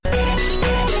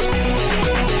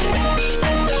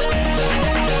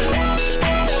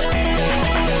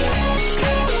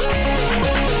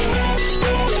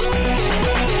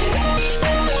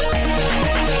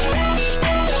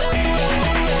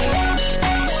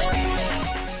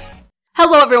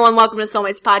Hello everyone, welcome to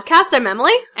Soulmates Podcast. I'm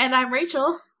Emily. And I'm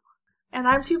Rachel. And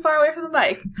I'm too far away from the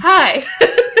mic. Hi!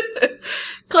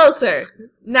 Closer.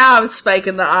 Now I'm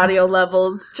spiking the audio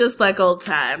levels, just like old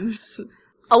times.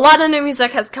 A lot of new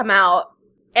music has come out,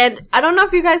 and I don't know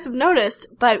if you guys have noticed,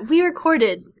 but we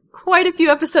recorded quite a few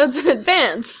episodes in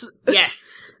advance.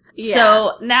 Yes. Yeah.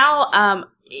 So now,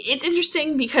 it's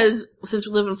interesting because since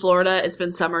we live in Florida, it's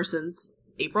been summer since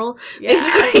April,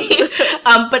 basically.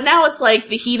 But now it's like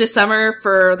the heat of summer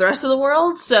for the rest of the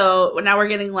world. So now we're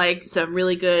getting like some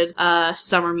really good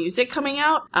summer music coming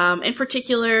out. In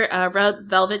particular, Red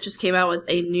Velvet just came out with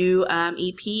a new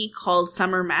EP called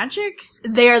Summer Magic.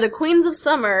 They are the queens of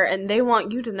summer, and they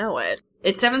want you to know it.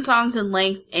 It's 7 songs in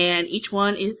length, and each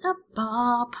one is a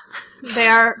bop. They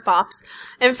are bops.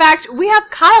 In fact, we have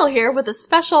Kyle here with a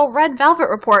special Red Velvet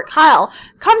report. Kyle,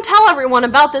 come tell everyone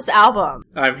about this album.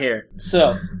 I'm here.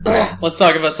 So, let's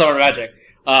talk about Summer Magic.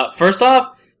 First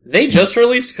off, they just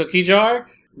released Cookie Jar,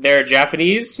 their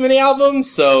Japanese mini-album,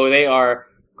 so they are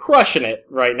crushing it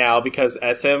right now because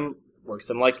SM works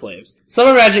them like slaves.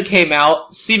 Summer Magic came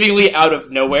out seemingly out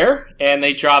of nowhere, and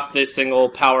they dropped this single,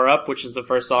 Power Up, which is the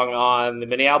first song on the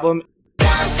mini-album.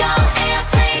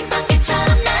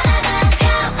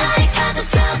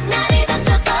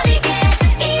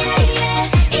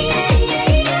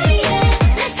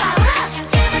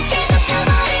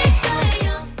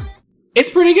 It's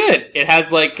pretty good. It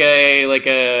has like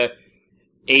a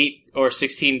 8 or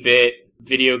 16-bit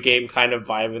video game kind of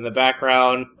vibe in the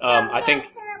background. I think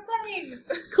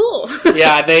Cool.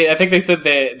 yeah, I think they said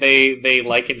they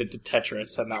likened it to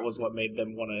Tetris, and that was what made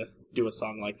them want to do a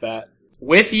song like that.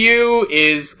 With You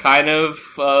is kind of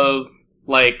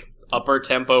like upper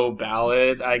tempo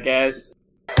ballad, I guess.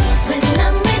 When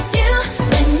I'm with you,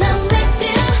 when I'm with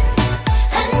you,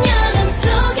 한여름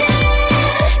속에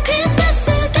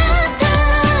크리스마스 같아.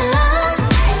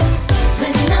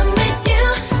 When I'm with you,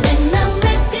 when I'm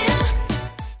with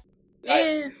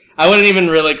you. I wouldn't even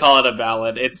really call it a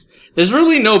ballad. There's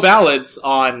really no ballads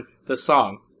on the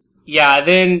song. Yeah,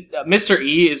 then Mr.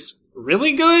 E is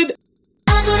really good.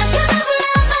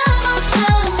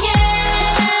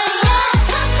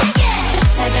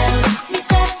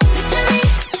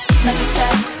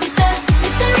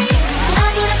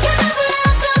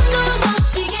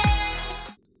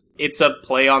 It's a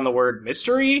play on the word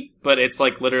mystery, but it's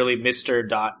like literally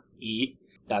Mr.E.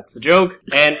 That's the joke.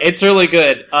 And it's really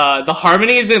good. The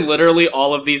harmonies in literally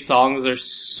all of these songs are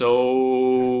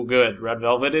so good. Red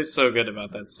Velvet is so good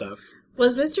about that stuff.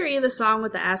 Was Mr. E the song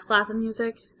with the ass clapping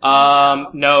music?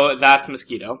 No, that's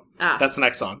Mosquito. Ah. That's the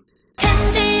next song.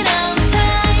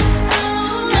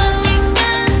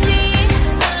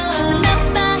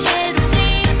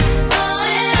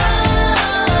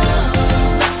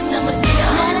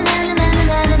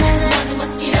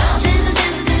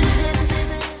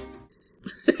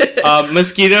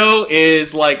 Mosquito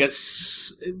is like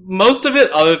most of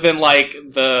it other than like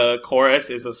the chorus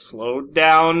is a slowed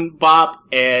down bop,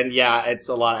 and yeah, it's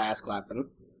a lot of ass clapping.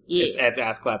 Yeah. It's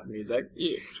ass clapping music.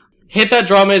 Yes. Hit That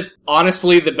Drum is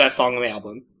honestly the best song on the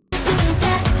album.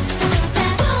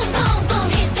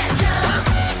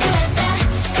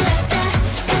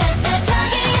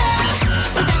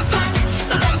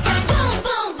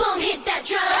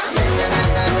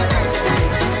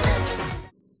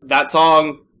 That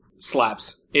song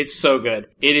slaps. It's so good.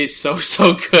 It is so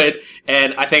good.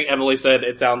 And I think Emily said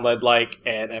it sounded like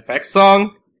an FX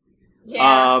song.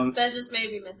 Yeah, that just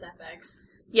made me miss FX.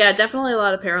 Yeah, definitely a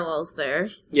lot of parallels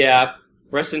there. Yeah.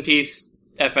 Rest in peace,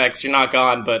 FX. You're not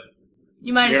gone, but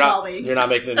You might as well be. you're not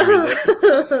making any music.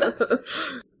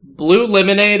 Blue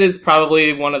Lemonade is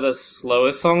probably one of the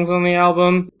slowest songs on the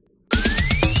album.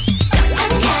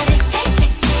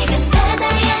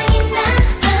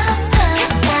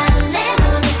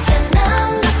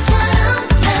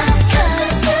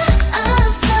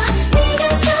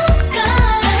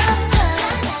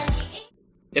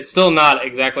 It's still not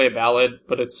exactly a ballad,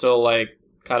 but it's still like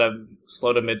kind of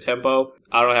slow to mid-tempo.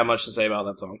 I don't have much to say about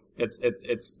that song.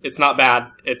 It's not bad.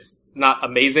 It's not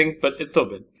amazing, but it's still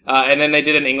good. And then they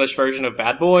did an English version of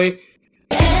Bad Boy.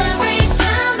 Every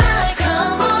time I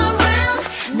come around,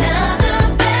 now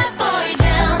the bad boy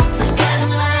down. Got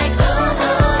him like,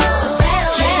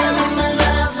 can't remember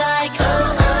love like,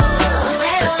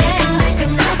 can't make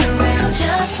him knock around.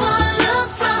 Just one look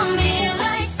from me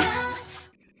like sound.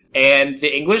 And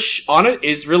the English on it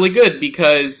is really good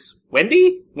because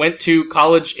Wendy went to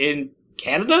college in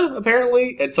Canada,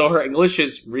 apparently, and so her English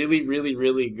is really, really,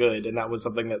 really good, and that was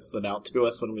something that stood out to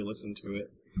us when we listened to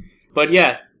it. But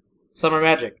yeah, Summer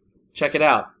Magic. Check it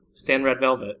out. Stan Red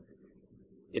Velvet.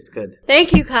 It's good.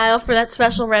 Thank you, Kyle, for that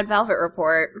special Red Velvet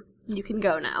report. You can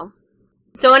go now.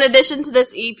 So in addition to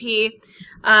this EP,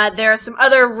 there are some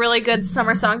other really good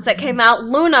summer songs that came out.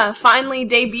 Luna finally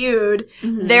debuted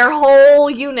their whole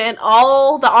unit,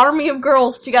 all the army of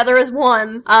girls together as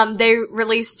one. They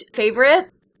released Favorite.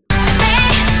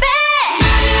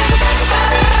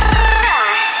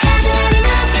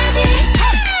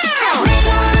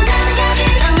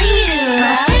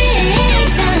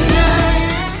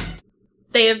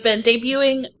 They have been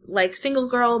debuting, like, single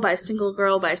girl by single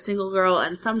girl by single girl,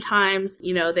 and sometimes,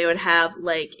 you know, they would have,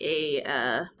 like, a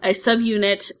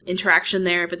subunit interaction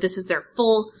there, but this is their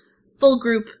full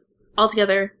group, all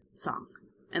together song.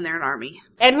 And they're an army.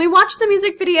 And we watched the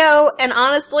music video, and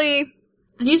honestly,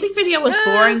 The music video was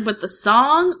boring, but the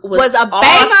song was a awesome.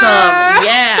 banger!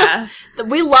 Yeah.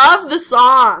 We love the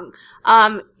song.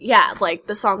 Yeah, like,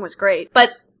 the song was great.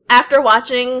 But after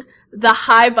watching the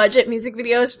high budget music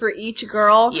videos for each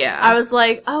girl, Yeah. I was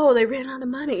like, oh, they ran out of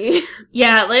money.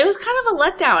 Yeah, like, it was kind of a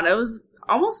letdown. It was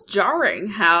almost jarring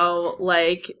how,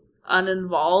 like,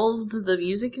 uninvolved the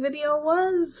music video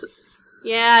was.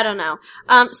 Yeah, I don't know.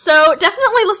 So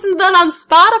definitely listen to that on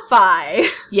Spotify.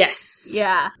 Yes.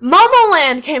 Yeah.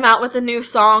 Momoland came out with a new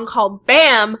song called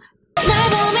Bam. 널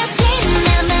보며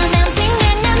뒷면면면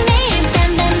생각나니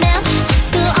뱀뱀뱀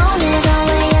자꾸 오늘도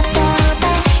왜 예뻐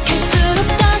갈수록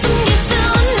더 숨길 수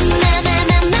없는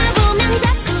뱀뱀뱀 날 보면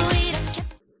자꾸 이렇게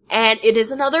And it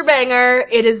is another banger.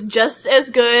 It is just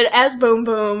as good as Boom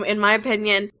Boom, in my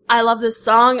opinion. I love this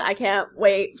song. I can't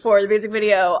wait for the music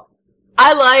video.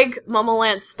 I like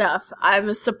Momoland stuff. I'm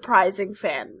a surprising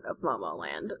fan of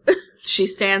Momoland. She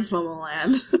stands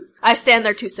Momoland. I stand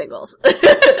their two singles.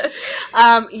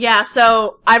 Yeah,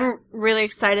 so I'm really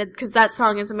excited because that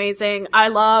song is amazing. I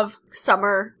love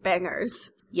summer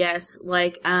bangers. Yes,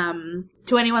 like, To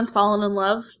Anyone's Fallen in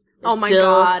Love is Oh my still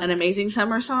God. an amazing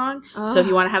summer song. Ugh. So if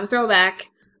you want to have a throwback,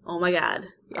 oh my god.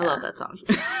 I Yeah. love that song.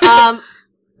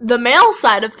 The male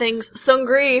side of things,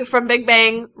 Seungri from Big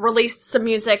Bang released some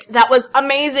music that was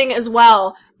amazing as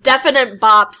well. Definite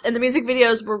bops, and the music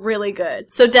videos were really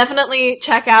good. So definitely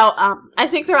check out, I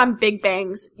think they're on Big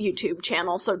Bang's YouTube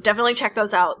channel, so definitely check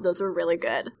those out. Those were really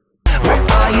good. Where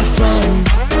are you from?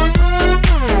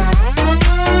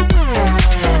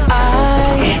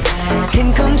 I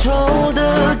can control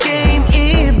the game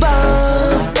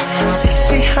이밤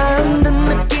섹시한 듯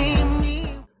느낌이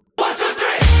 1, 2,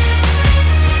 3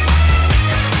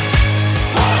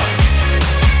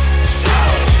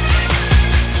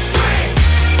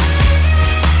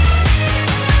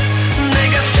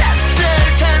 내가 샷을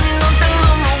찾는 딱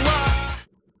넘어와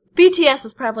BTS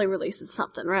is probably releasing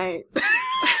something, right?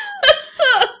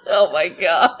 Oh my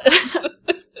god.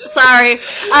 Sorry.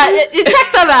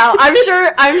 Check them out. I'm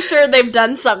sure they've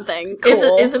done something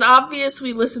cool. Is it obvious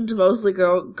we listen to mostly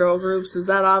girl groups? Is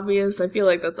that obvious? I feel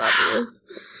like that's obvious.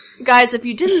 Guys, if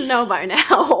you didn't know by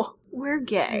now, we're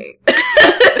gay.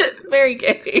 Very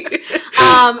gay.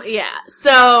 Yeah.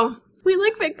 So we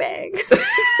like Big Bang.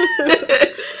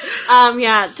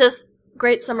 Yeah, just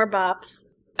great summer bops.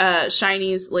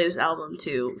 Shiny's latest album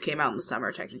too came out in the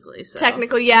summer technically. So.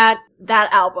 Technically, yeah, that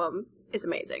album is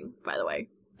amazing, by the way.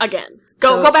 Again.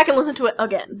 Go back and listen to it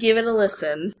again. Give it a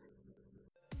listen.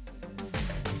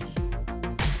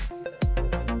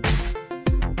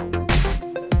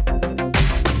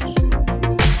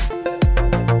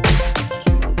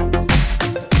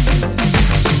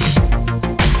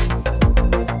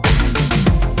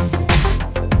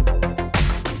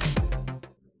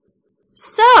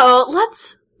 So,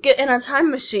 let's get in a time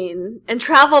machine and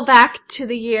travel back to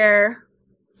the year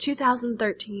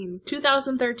 2013.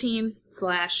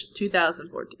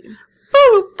 2013/2014.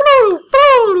 Boo, boo,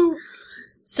 boo.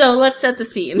 So let's set the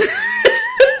scene.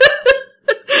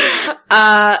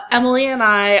 Emily and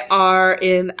I are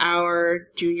in our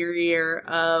junior year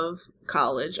of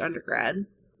college, undergrad.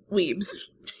 Weebs.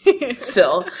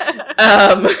 Still.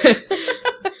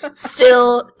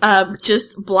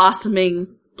 Just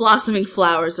blossoming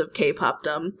flowers of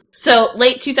K-popdom. So,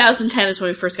 late 2010 is when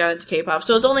we first got into K-pop.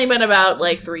 So, it's only been about,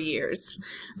 3 years,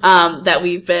 that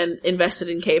we've been invested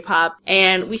in K-pop.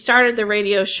 And we started the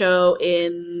radio show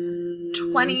in...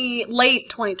 Late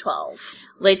 2012.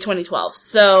 Late 2012.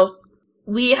 So,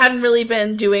 we hadn't really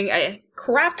been doing a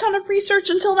crap ton of research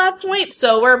until that point.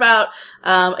 So, we're about,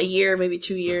 a year, maybe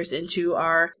 2 years into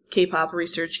our K-pop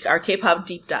research, our K-pop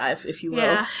deep dive, if you will.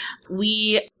 Yeah.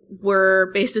 We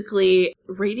were basically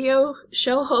radio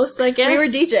show hosts, I guess. We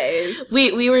were DJs.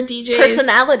 We were DJs.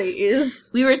 Personalities.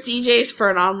 We were DJs for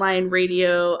an online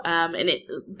radio, and it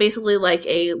basically like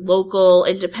a local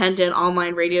independent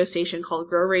online radio station called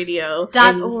Grow Radio.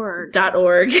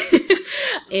 .org.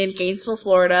 In Gainesville,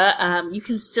 Florida. You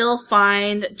can still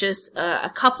find just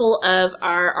a couple of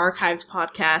our archived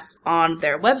podcasts on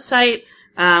their website,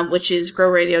 which is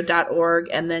growradio.org,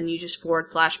 and then you just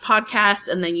 /podcasts,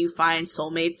 and then you find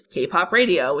Soulmates K-pop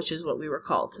Radio, which is what we were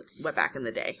called back in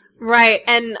the day. Right,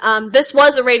 and this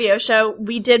was a radio show.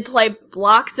 We did play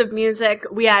blocks of music.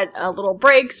 We had little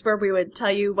breaks where we would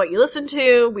tell you what you listened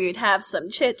to. We would have some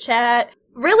chit-chat.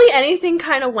 Really, anything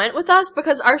kind of went with us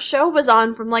because our show was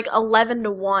on from like 11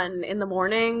 to 1 in the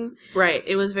morning. Right,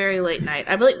 it was very late night.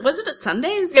 I believe, was it at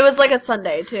Sundays? It was like a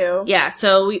Sunday, too. Yeah,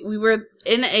 so we were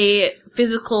in a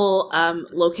physical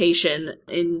location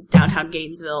in downtown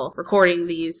Gainesville recording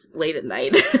these late at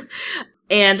night.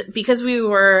 And because we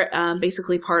were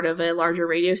basically part of a larger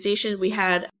radio station, we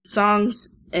had songs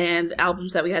and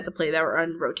albums that we had to play that were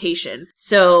on rotation.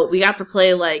 So we got to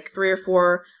play like 3 or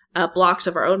 4 blocks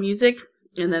of our own music,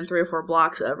 and then 3 or 4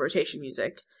 blocks of rotation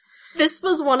music. This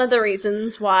was one of the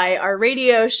reasons why our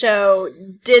radio show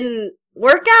didn't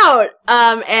work out,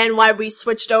 and why we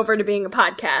switched over to being a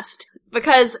podcast.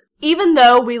 Because even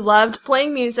though we loved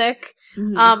playing music,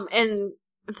 and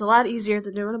it's a lot easier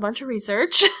than doing a bunch of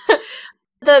research,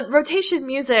 the rotation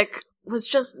music was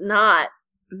just not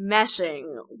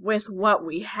meshing with what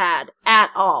we had at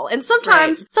all. And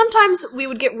sometimes we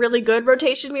would get really good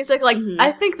rotation music. Like,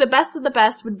 I think the best of the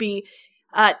best would be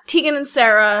Tegan and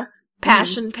Sarah,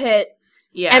 Passion Pit,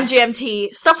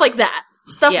 MGMT, stuff like that.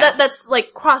 Stuff that's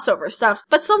like crossover stuff.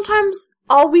 But sometimes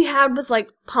all we had was like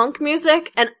punk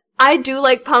music, and I do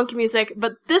like punk music,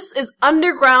 but this is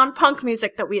underground punk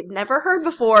music that we had never heard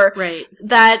before. Right.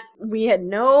 That we had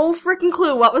no freaking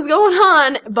clue what was going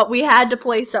on, but we had to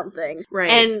play something. Right.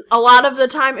 And a lot of the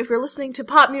time, if you're listening to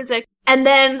pop music, and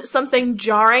then something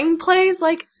jarring plays,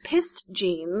 like Pissed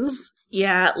Jeans.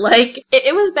 Yeah, like,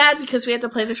 it was bad because we had to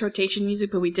play this rotation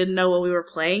music, but we didn't know what we were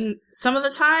playing some of the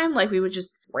time. Like, we would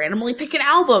just randomly pick an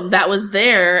album that was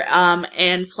there,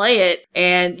 and play it,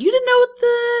 and you didn't know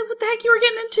what the heck you were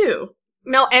getting into.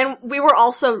 No, and we were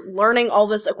also learning all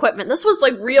this equipment. This was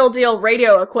like real deal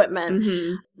radio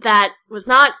equipment that was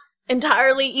not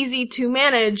entirely easy to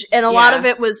manage, and a lot of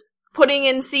it was putting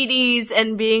in CDs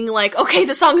and being like, okay,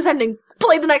 the song is ending,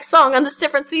 play the next song on this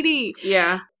different CD.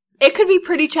 Yeah. It could be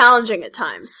pretty challenging at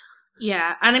times.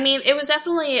 Yeah, and I mean, it was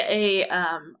definitely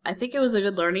I think it was a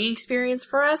good learning experience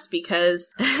for us because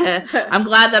I'm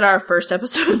glad that our first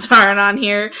episodes aren't on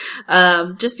here,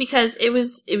 just because it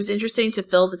was interesting to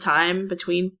fill the time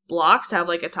between blocks, to have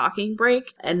like a talking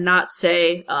break and not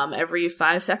say, every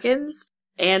 5 seconds.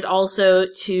 And also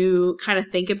to kind of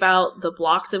think about the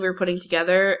blocks that we were putting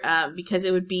together, because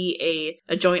it would be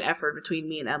a joint effort between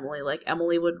me and Emily. Like,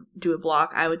 Emily would do a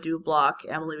block, I would do a block,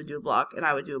 Emily would do a block, and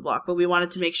I would do a block. But we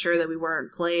wanted to make sure that we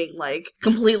weren't playing, like,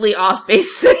 completely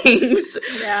off-base things.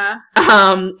 Yeah.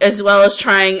 As well as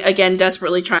trying, again,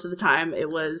 desperately trying. So the time,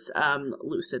 it was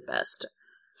loose at best.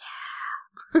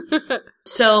 Yeah.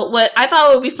 So what I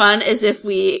thought would be fun is if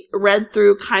we read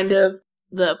through kind of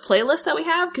the playlist that we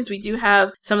have, because we do have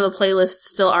some of the playlists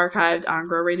still archived on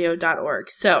growradio.org.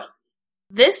 So,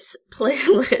 this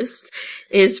playlist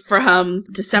is from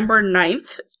December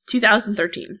 9th,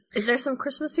 2013. Is there some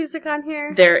Christmas music on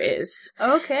here? There is.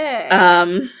 Okay.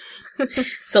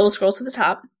 So we'll scroll to the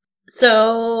top.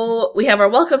 So, we have our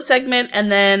welcome segment,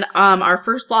 and then our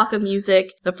first block of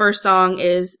music, the first song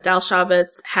is Dal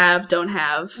Shabbat's Have, Don't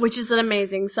Have. Which is an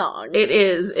amazing song. It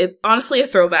is. It's honestly a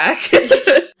throwback.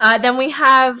 Then we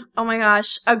have, oh my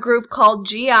gosh, a group called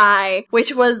GI,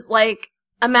 which was like,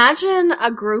 imagine a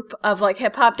group of like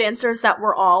hip-hop dancers that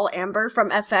were all Amber from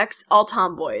FX, all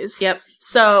tomboys. Yep.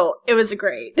 So, it was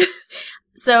great.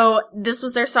 So, this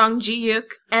was their song, Ji-Yuk,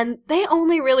 and they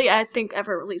only really, I think,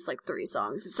 ever released like 3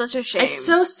 songs. It's such a shame. It's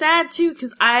so sad, too,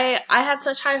 because I had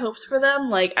such high hopes for them.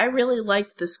 Like, I really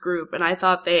liked this group, and I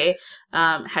thought they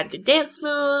had good dance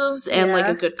moves, and like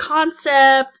a good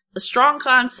concept, a strong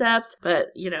concept, but,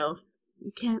 you know,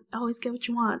 you can't always get what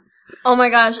you want. Oh my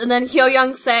gosh, and then Hyo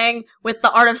Young sang with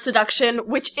The Art of Seduction,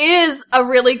 which is a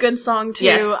really good song too.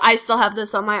 Yes. I still have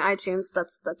this on my iTunes.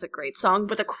 That's a great song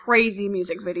with a crazy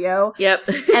music video. Yep.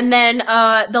 And then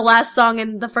the last song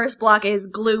in the first block is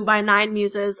Glue by Nine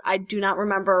Muses. I do not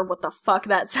remember what the fuck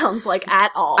that sounds like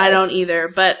at all. I don't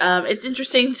either, but it's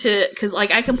interesting because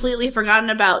like I completely forgotten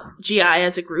about GI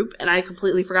as a group, and I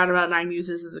completely forgotten about Nine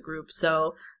Muses as a group,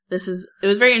 so it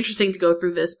was very interesting to go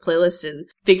through this playlist and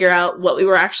figure out what we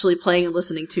were actually playing and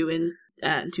listening to in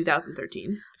in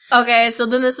 2013. Okay, so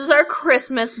then this is our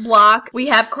Christmas block. We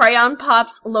have Crayon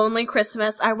Pop's Lonely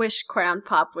Christmas. I wish Crayon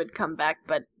Pop would come back,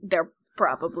 but they're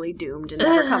probably doomed and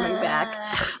never coming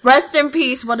back. Rest in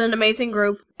peace, what an amazing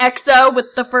group. EXO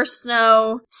with The First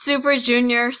Snow. Super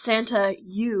Junior, Santa,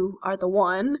 You Are the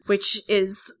One, which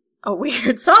is a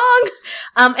weird song.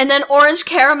 And then Orange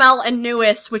Caramel and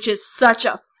Newest, which is such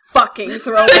a fucking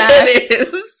throwback.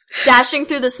 It is. Dashing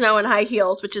Through the Snow in High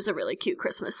Heels, which is a really cute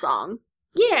Christmas song.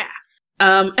 Yeah.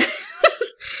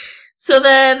 So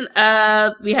then,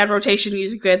 we had rotation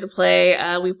music we had to play.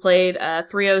 We played,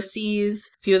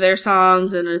 3OC's, a few of their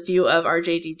songs, and a few of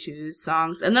RJD2's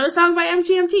songs, and then a song by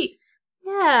MGMT.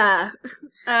 Yeah.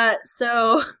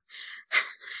 So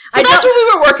that's what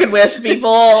we were working with,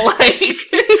 people. Like,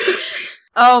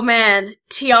 oh man.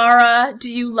 Tiara,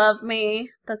 Do You Love Me?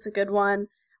 That's a good one.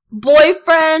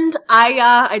 Boyfriend,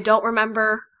 Aya, I don't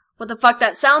remember what the fuck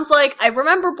that sounds like. I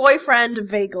remember Boyfriend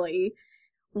vaguely.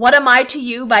 What Am I to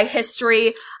You by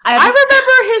History. I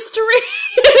remember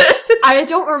History. I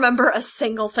don't remember a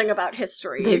single thing about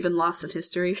History. They've been lost in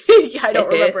history. Yeah, I don't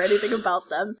remember anything about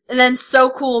them. And then So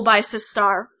Cool by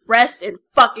Sistar. Rest in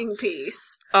fucking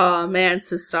peace. Oh man,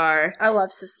 Sistar. I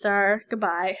love Sistar.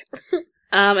 Goodbye.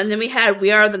 And then we had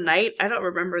We Are the Night. I don't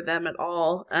remember them at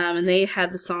all. And they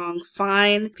had the song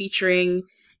Fine featuring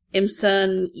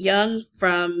Imsun Young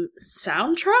from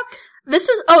Soundtrack. This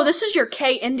is your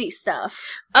K-indie stuff.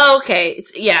 Oh, okay.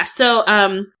 Yeah. So,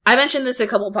 I mentioned this a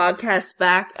couple podcasts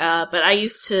back, but I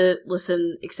used to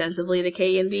listen extensively to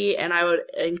K-indie, and I would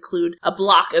include a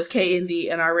block of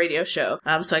K-indie in our radio show.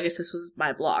 So I guess this was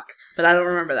my block, but I don't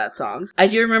remember that song. I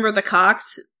do remember the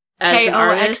Cox as an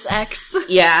artist. K-O-X-X.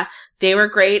 Yeah. They were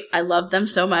great. I love them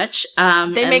so much.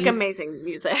 They make amazing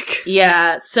music.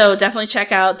 Yeah, so definitely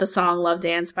check out the song Love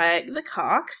Dance by the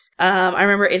Cox. I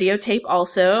remember Idiotape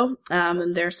also,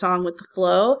 and their song With the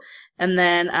Flow. And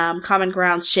then Common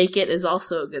Ground's Shake It is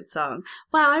also a good song.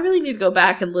 Wow, I really need to go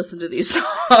back and listen to these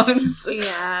songs.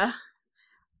 Yeah.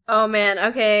 Oh man,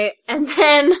 okay. And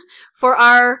then for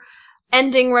our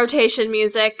ending rotation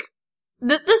music,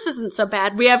 this isn't so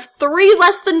bad. We have 3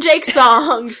 Less Than Jake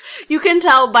songs. You can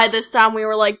tell by this time we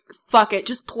were like, fuck it,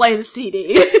 just play the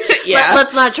CD. Yeah.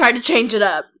 Let's not try to change it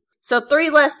up. So 3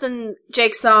 Less Than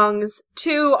Jake songs,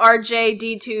 2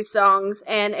 RJD2 songs,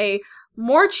 and a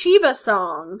More Chiba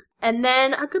song. And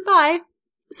then a goodbye.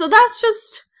 So that's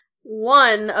just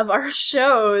one of our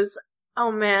shows.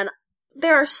 Oh man,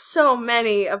 there are so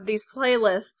many of these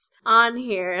playlists on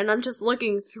here, and I'm just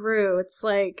looking through. It's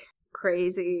like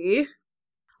crazy.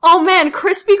 Oh man,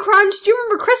 Crispy Crunch! Do you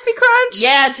remember Crispy Crunch?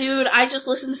 Yeah, dude, I just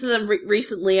listened to them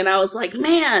recently and I was like,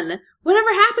 man,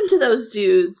 whatever happened to those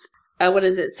dudes? What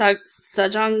is it?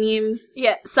 Sajongnim?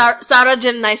 Yeah,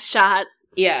 Sarajin Nice Shot.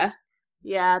 Yeah.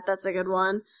 Yeah, that's a good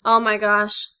one. Oh my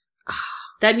gosh.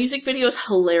 That music video is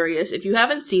hilarious. If you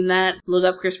haven't seen that, look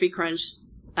up Crispy Crunch,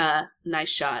 Nice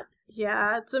Shot.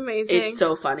 Yeah, it's amazing. It's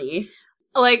so funny.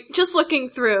 Like, just looking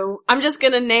through, I'm just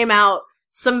gonna name out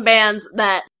some bands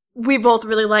that we both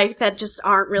really like that just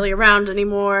aren't really around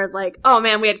anymore. Like, oh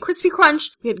man, we had Crispy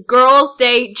Crunch, we had Girls'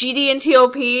 Day, GD and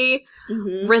T.O.P.,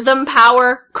 Rhythm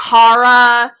Power,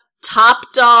 Kara,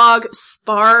 Top Dog,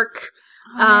 Spark,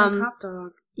 Top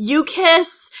Dog.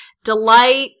 U-Kiss,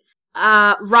 Delight,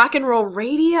 Rock and Roll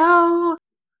Radio.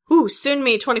 Ooh, Soon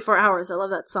Me, 24 Hours. I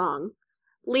love that song.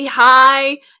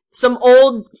 Lehigh, some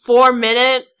old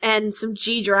 4-minute and some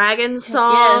G-Dragon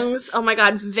songs. Yes. Oh my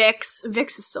god, Vix.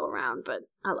 Vix is still around, but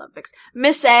I love Vix.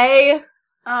 Miss A.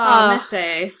 Miss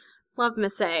A. Love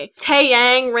Miss A.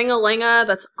 Taeyang, Ring-a-Linga.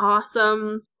 That's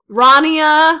awesome.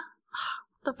 Rania.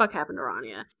 What the fuck happened to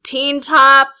Rania? Teen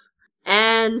Top.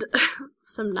 And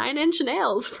some 9 Inch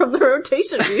Nails from the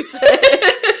rotation music.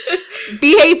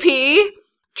 BAP.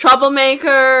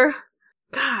 Troublemaker.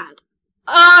 God.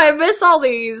 Oh, I miss all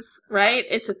these. Right?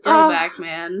 It's a throwback,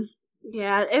 man.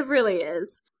 Yeah, it really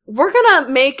is. We're gonna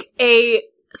make a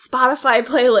Spotify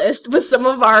playlist with some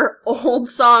of our old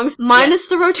songs, minus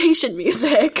the rotation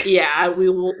music. Yeah,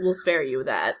 we'll spare you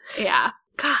that. Yeah.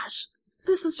 Gosh,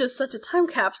 this is just such a time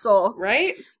capsule.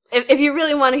 Right? If you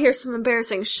really want to hear some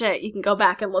embarrassing shit, you can go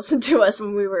back and listen to us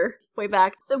when we were way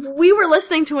back. We were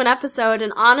listening to an episode,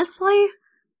 and honestly,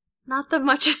 not that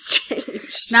much has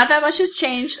changed. Not that much has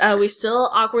changed. We still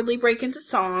awkwardly break into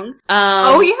song.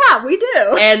 Oh yeah, we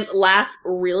do. And laugh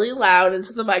really loud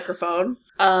into the microphone.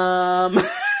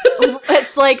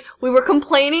 It's like we were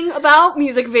complaining about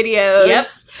music videos. Yep,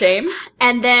 same.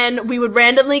 And then we would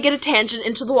randomly get a tangent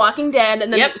into The Walking Dead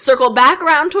and then circle back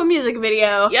around to a music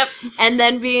video. Yep. And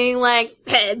then being like,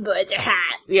 bad boys are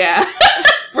hot. Yeah.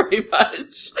 Pretty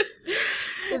much.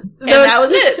 And that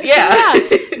was it.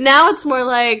 Yeah. Now it's more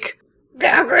like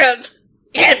girl groups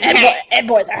and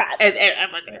boys are hot. And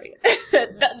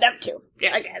Them too,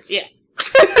 yeah, I guess. Yeah.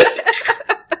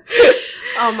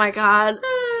 Oh my god.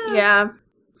 Yeah.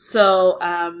 So,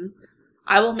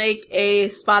 I will make a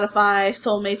Spotify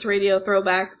Soulmates Radio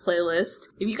throwback playlist.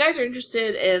 If you guys are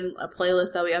interested in a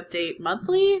playlist that we update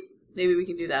monthly, maybe we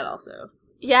can do that also.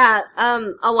 Yeah,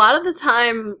 a lot of the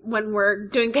time when we're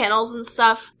doing panels and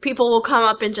stuff, people will come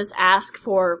up and just ask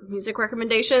for music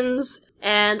recommendations,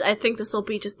 and I think this will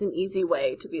be just an easy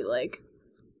way to be like,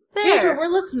 Here's there, what we're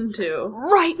listening to.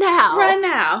 right now. Right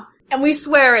now. And we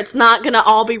swear it's not gonna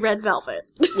all be Red Velvet.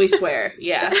 We swear,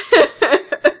 yeah.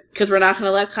 Because we're not going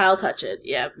to let Kyle touch it.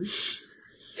 Yep.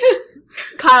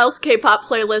 Kyle's K-pop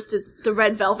playlist is the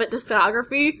Red Velvet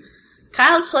discography.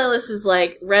 Kyle's playlist is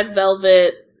like Red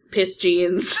Velvet, Piss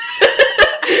Jeans,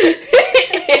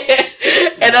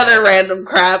 and other random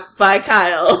crap by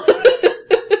Kyle.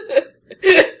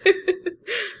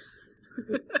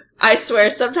 I swear,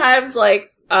 sometimes in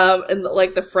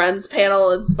the Friends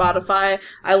panel in Spotify,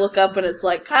 I look up and it's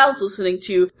like, Kyle's listening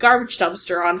to Garbage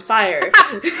Dumpster on Fire.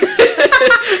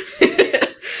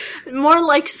 More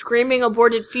like Screaming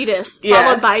Aborted Fetus, Yeah.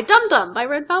 followed by Dum Dum by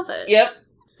Red Velvet. Yep.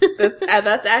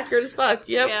 That's accurate as fuck.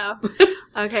 Yep. Yeah.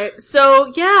 Okay,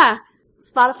 so yeah,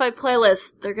 Spotify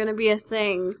playlists, they're gonna be a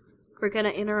thing. We're gonna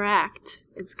interact.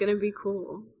 It's gonna be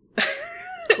cool.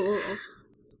 Cool.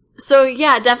 So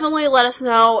yeah, definitely let us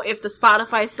know if the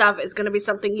Spotify stuff is gonna be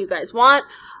something you guys want.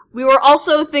 We were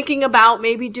also thinking about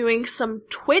maybe doing some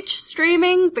Twitch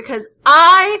streaming because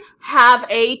I have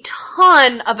a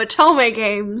ton of Atome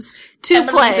games to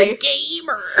play. Emily's a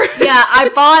gamer. Yeah,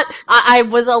 I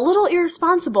was a little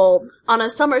irresponsible on a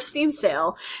summer Steam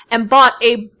sale and bought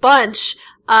a bunch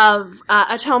of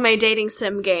Atome dating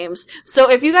sim games.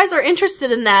 So if you guys are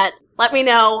interested in that, let me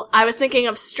know. I was thinking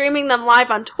of streaming them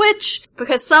live on Twitch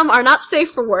because some are not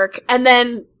safe for work and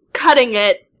then cutting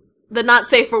the not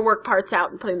safe for work parts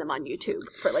out and putting them on YouTube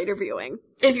for later viewing.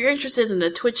 If you're interested in a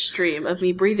Twitch stream of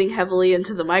me breathing heavily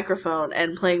into the microphone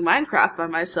and playing Minecraft by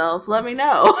myself, let me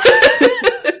know.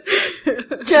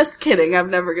 Just kidding, I'm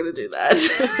never gonna do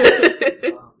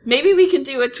that. Maybe we can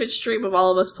do a Twitch stream of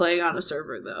all of us playing on a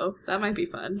server, though. That might be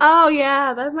fun. Oh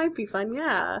yeah, that might be fun,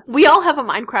 yeah. We all have a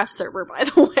Minecraft server, by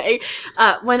the way.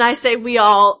 When I say we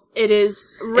all, it is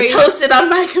It's hosted on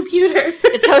my computer.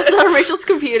 It's hosted on Rachel's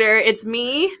computer. It's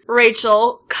me,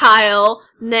 Rachel, Kyle,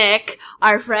 Nick,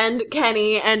 our friend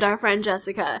Kenny, and our friend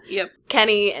Jessica. Yep.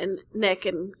 Kenny and Nick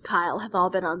and Kyle have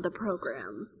all been on the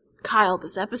program. Kyle,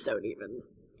 this episode even.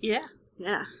 Yeah.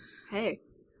 Yeah. Hey.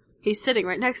 He's sitting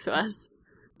right next to us.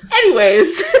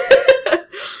 Anyways.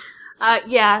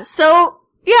 Yeah, so,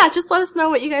 yeah, just let us know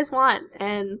what you guys want,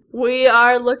 and we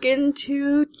are looking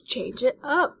to change it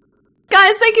up.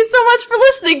 Guys, thank you so much for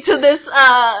listening to this,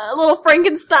 little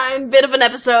Frankenstein bit of an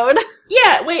episode.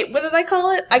 Yeah, wait, what did I call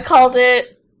it? I called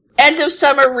it End of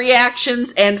Summer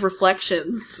Reactions and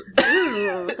Reflections.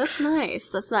 Ooh, that's nice,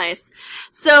 that's nice.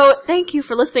 So, thank you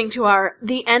for listening to our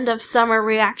The End of Summer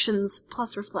Reactions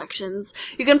plus Reflections.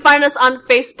 You can find us on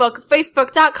Facebook,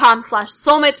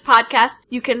 facebook.com/soulmatespodcast.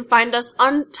 You can find us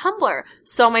on Tumblr,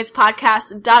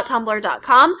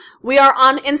 soulmatespodcast.tumblr.com. We are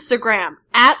on Instagram,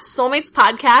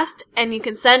 @soulmatespodcast, and you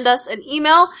can send us an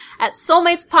email at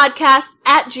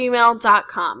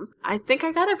soulmatespodcast@gmail.com. I think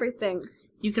I got everything.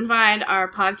 You can find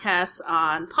our podcast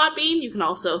on Podbean. You can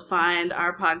also find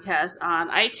our podcast on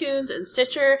iTunes and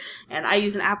Stitcher. And I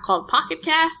use an app called Pocket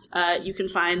Cast. You can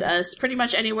find us pretty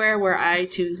much anywhere where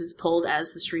iTunes is pulled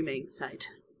as the streaming site.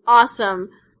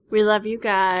 Awesome. We love you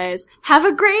guys. Have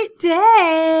a great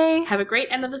day. Have a great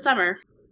end of the summer.